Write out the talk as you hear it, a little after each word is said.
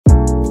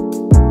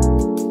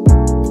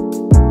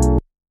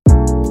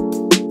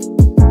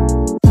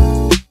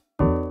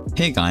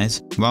Hey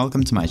guys,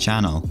 welcome to my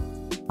channel.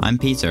 I'm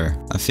Peter,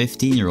 a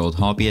 15-year-old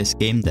hobbyist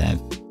game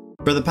dev.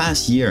 For the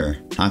past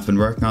year, I've been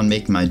working on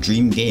making my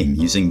dream game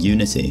using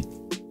Unity,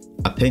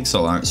 a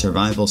pixel art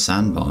survival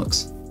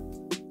sandbox.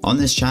 On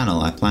this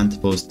channel I plan to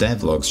post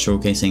devlogs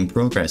showcasing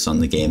progress on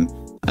the game,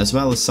 as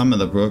well as some of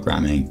the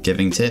programming,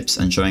 giving tips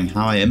and showing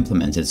how I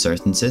implemented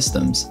certain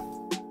systems.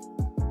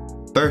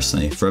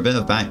 Firstly, for a bit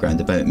of background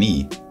about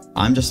me,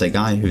 I'm just a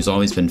guy who's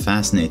always been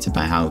fascinated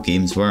by how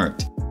games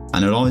worked,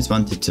 and I'd always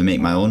wanted to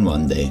make my own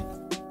one day.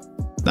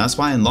 That's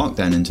why in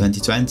lockdown in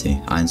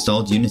 2020, I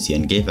installed Unity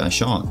and gave it a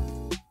shot.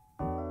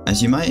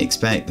 As you might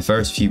expect, the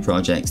first few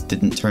projects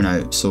didn't turn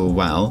out so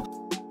well.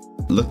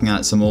 Looking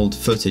at some old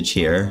footage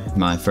here,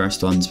 my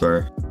first ones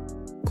were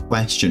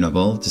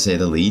questionable to say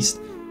the least.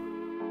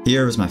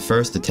 Here was my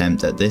first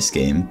attempt at this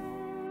game.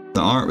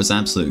 The art was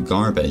absolute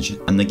garbage,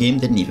 and the game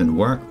didn't even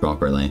work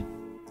properly.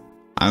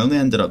 I only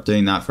ended up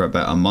doing that for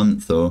about a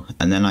month though,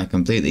 and then I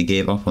completely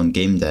gave up on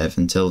game dev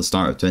until the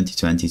start of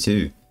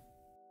 2022.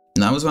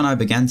 And that was when I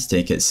began to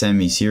take it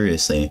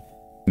semi-seriously,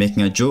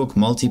 making a joke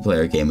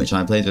multiplayer game which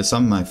I played with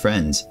some of my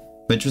friends,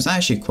 which was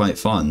actually quite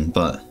fun,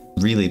 but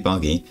really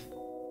buggy.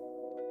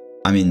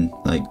 I mean,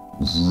 like,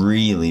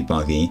 really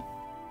buggy.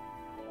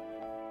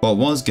 What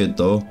was good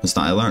though, was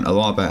that I learned a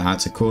lot about how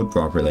to code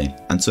properly,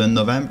 and so in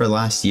November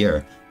last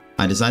year,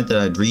 I decided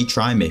I'd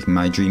retry making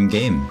my dream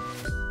game.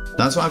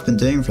 That's what I've been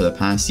doing for the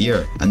past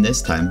year, and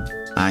this time,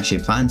 I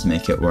actually plan to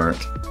make it work.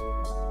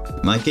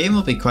 My game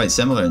will be quite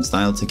similar in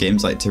style to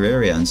games like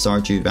Terraria and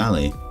Stardew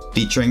Valley,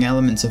 featuring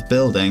elements of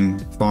building,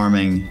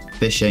 farming,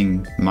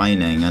 fishing,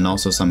 mining, and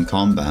also some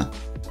combat,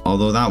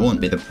 although that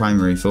won't be the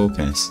primary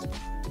focus.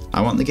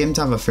 I want the game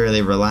to have a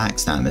fairly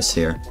relaxed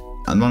atmosphere,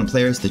 and want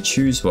players to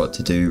choose what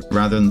to do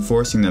rather than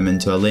forcing them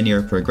into a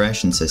linear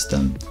progression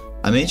system.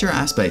 A major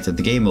aspect of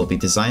the game will be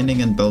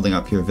designing and building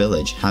up your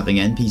village, having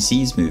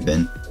NPCs move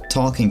in,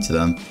 talking to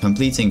them,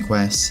 completing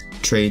quests,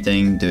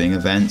 trading, doing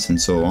events,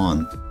 and so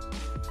on.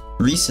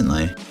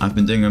 Recently, I've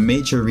been doing a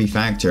major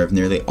refactor of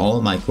nearly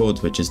all my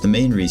code, which is the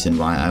main reason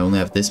why I only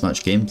have this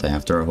much gameplay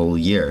after a whole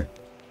year.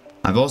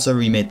 I've also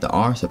remade the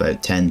art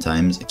about 10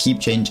 times, keep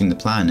changing the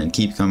plan and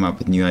keep coming up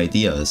with new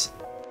ideas.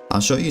 I'll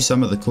show you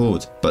some of the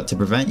code, but to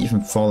prevent you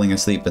from falling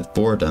asleep with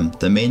boredom,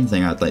 the main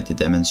thing I'd like to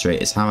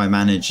demonstrate is how I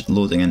managed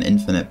loading an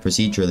infinite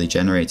procedurally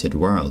generated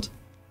world.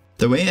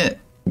 The way it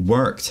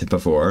worked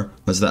before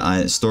was that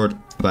I stored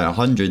about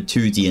 100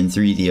 2D and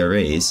 3D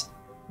arrays.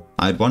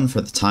 I had one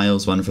for the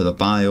tiles, one for the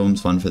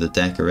biomes, one for the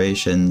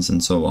decorations,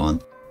 and so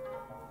on.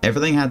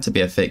 Everything had to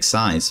be a fixed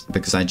size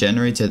because I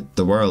generated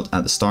the world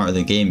at the start of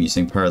the game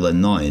using Perlin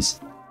noise.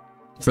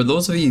 For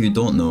those of you who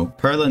don't know,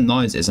 Perlin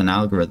noise is an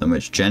algorithm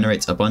which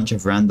generates a bunch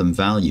of random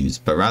values,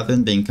 but rather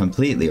than being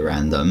completely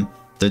random,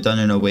 they're done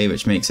in a way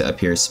which makes it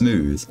appear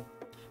smooth.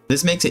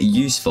 This makes it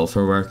useful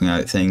for working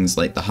out things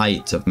like the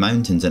height of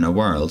mountains in a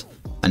world,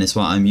 and it's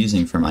what I'm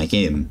using for my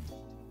game.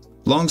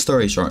 Long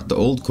story short, the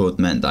old code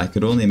meant that I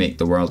could only make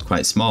the world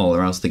quite small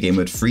or else the game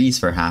would freeze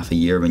for half a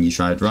year when you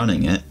tried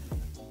running it.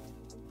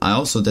 I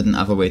also didn't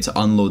have a way to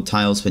unload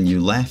tiles when you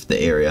left the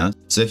area,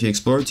 so if you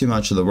explored too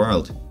much of the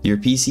world, your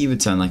PC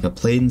would sound like a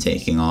plane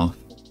taking off.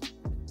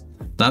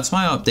 That's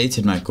why I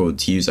updated my code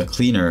to use a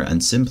cleaner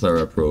and simpler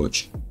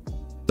approach.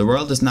 The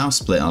world is now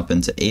split up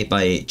into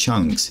 8x8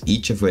 chunks,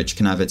 each of which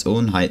can have its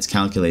own heights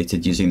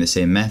calculated using the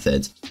same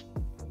method.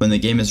 When the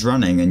game is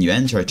running and you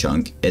enter a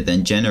chunk, it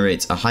then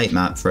generates a height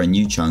map for a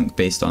new chunk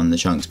based on the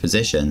chunk's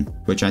position,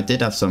 which I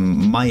did have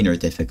some minor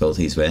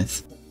difficulties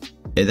with.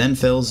 It then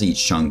fills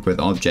each chunk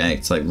with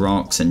objects like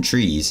rocks and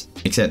trees,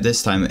 except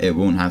this time it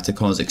won't have to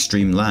cause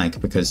extreme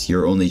lag because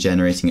you're only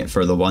generating it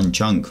for the one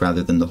chunk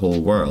rather than the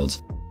whole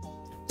world.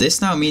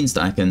 This now means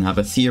that I can have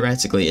a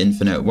theoretically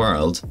infinite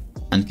world,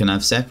 and can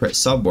have separate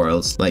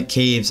subworlds like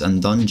caves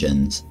and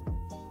dungeons.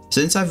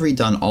 Since I've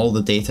redone all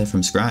the data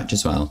from scratch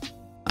as well,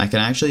 I can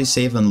actually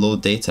save and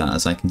load data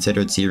as I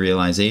considered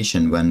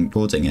serialization when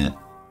coding it.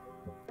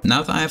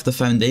 Now that I have the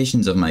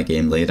foundations of my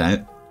game laid out,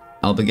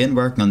 I'll begin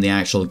working on the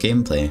actual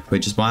gameplay,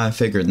 which is why I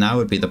figured now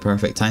would be the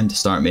perfect time to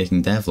start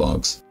making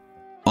devlogs.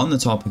 On the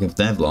topic of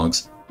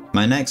devlogs,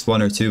 my next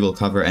one or two will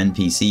cover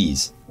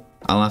NPCs.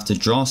 I'll have to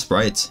draw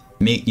sprites,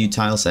 make new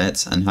tile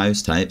sets and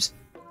house types,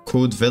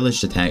 code village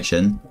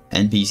detection,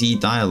 NPC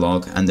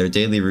dialogue and their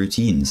daily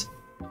routines.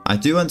 I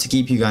do want to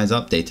keep you guys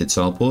updated,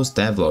 so I'll post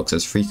devlogs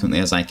as frequently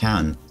as I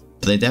can,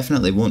 but they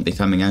definitely won't be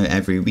coming out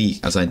every week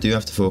as I do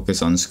have to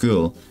focus on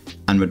school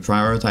and would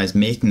prioritise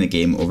making the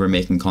game over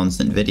making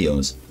constant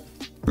videos.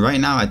 Right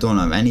now I don't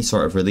have any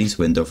sort of release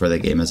window for the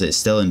game as it's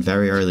still in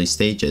very early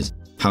stages,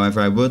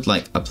 however I would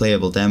like a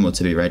playable demo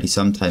to be ready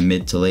sometime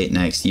mid to late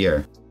next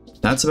year.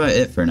 That's about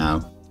it for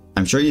now.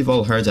 I'm sure you've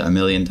all heard it a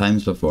million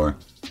times before,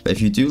 but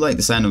if you do like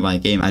the sound of my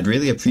game, I'd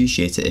really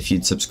appreciate it if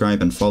you'd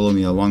subscribe and follow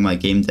me along my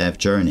game dev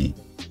journey.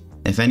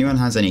 If anyone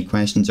has any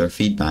questions or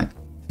feedback,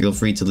 feel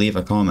free to leave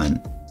a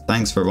comment.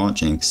 Thanks for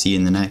watching, see you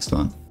in the next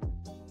one.